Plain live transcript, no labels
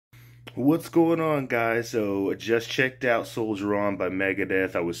What's going on, guys? So, I just checked out Soldier On by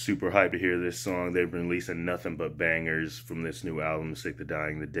Megadeth. I was super hyped to hear this song. They've been releasing nothing but bangers from this new album, Sick the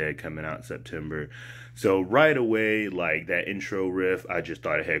Dying the Dead, coming out in September. So, right away, like that intro riff, I just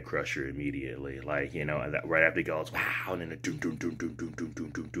thought of Head Crusher immediately. Like, that right after it goes, wow, and then the doom, doom, doom, doom, doom, doom, doom,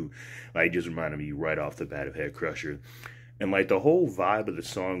 doom, doom. Like, it just reminded me right off the bat of Head Crusher. And like the whole vibe of the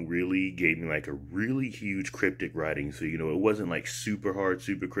song really gave me like a really huge cryptic writing. So, it wasn't like super hard,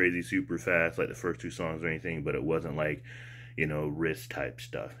 super crazy, super fast like the first two songs or anything, but it wasn't like, wrist type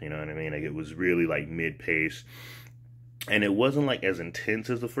stuff. You know what I mean? Like it was really like mid pace. And it wasn't like as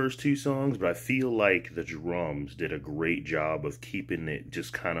intense as the first two songs, but I feel like the drums did a great job of keeping it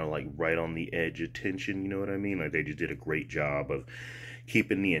just kind of like right on the edge of tension, you know what I mean? Like they just did a great job of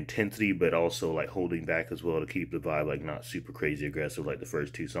keeping the intensity, but also like holding back as well to keep the vibe like not super crazy aggressive like the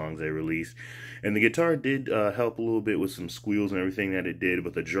first two songs they released. And the guitar did help a little bit with some squeals and everything that it did,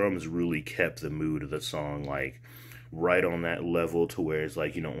 but the drums really kept the mood of the song like right on that level to where it's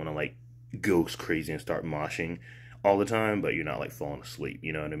like you don't want to like go crazy and start moshing all the time, but you're not like falling asleep,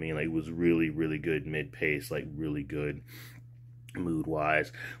 you know what I mean? Like it was really, really good mid-pace, like really good mood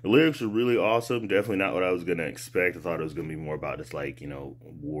wise. The lyrics were really awesome. Definitely not what I was gonna expect. I thought it was gonna be more about just like,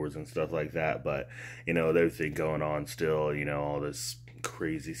 wars and stuff like that, but everything going on still, all this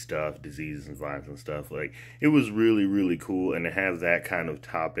crazy stuff, diseases and violence and stuff. Like it was really, really cool. And to have that kind of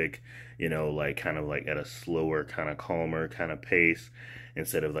topic, like kind of like at a slower, kind of calmer kind of pace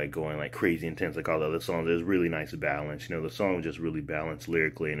instead of like going like crazy intense like all the other songs. There's really nice balance. The song was just really balanced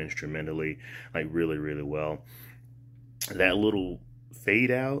lyrically and instrumentally, like really, really well. That little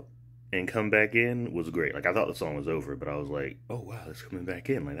fade out and come back in was great. Like I thought the song was over, but I was like, oh wow, it's coming back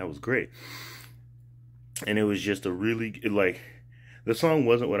in. Like that was great. And it was just a really like the song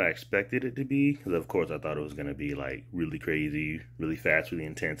wasn't what I expected it to be, because of course I thought it was going to be like really crazy, really fast, really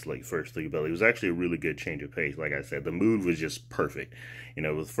intense, like first three, but it was actually a really good change of pace. Like I said, the mood was just perfect.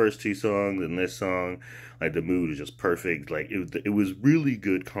 With the first two songs and this song, like the mood was just perfect. Like it was really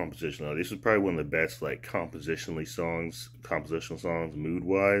good composition. Like, this was probably one of the best like compositional songs mood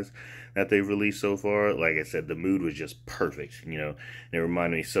wise that they've released so far. Like I said, the mood was just perfect. And it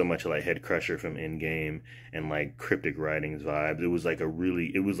reminded me so much of like Head Crusher from Endgame and like Cryptic Writings vibes. It was like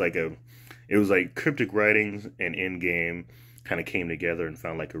Cryptic Writings and Endgame kind of came together and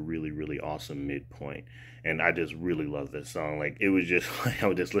found like a really, really awesome midpoint. And I just really love this song. Like it was just like I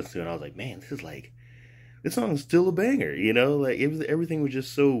would just listen to it and I was like, man, this song's still a banger, Like everything was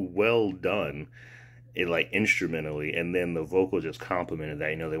just so well done. It like instrumentally, and then the vocal just complemented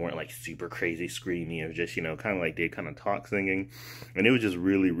that. They weren't like super crazy screamy. It was just kind of like they kind of talk singing, and it was just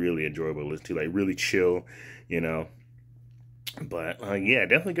really, really enjoyable to listen to, like really chill, But yeah,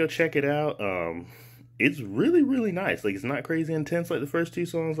 definitely go check it out. It's really, really nice. Like it's not crazy intense like the first two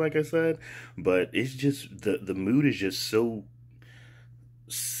songs, like I said, but it's just the mood is just so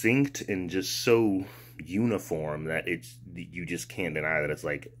synced and just so uniform that you just can't deny that it's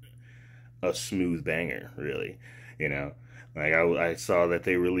like a smooth banger, really. Like I saw that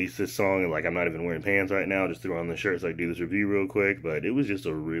they released this song, and like I'm not even wearing pants right now, just threw on the shirt so I could do this review real quick, but it was just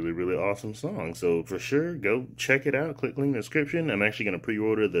a really, really awesome song. So for sure, go check it out. Click link in the description. I'm actually gonna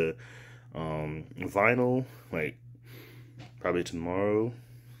pre-order the vinyl, like probably tomorrow.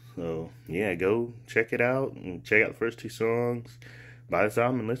 So yeah, go check it out and check out the first two songs. Buy this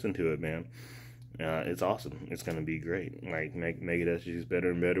album and listen to it, man. It's awesome. It's gonna be great. Like Megadeth is better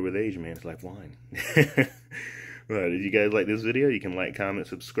and better with age, man. It's like wine. But if you guys like this video, you can like, comment,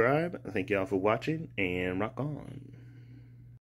 subscribe. Thank y'all for watching, and rock on.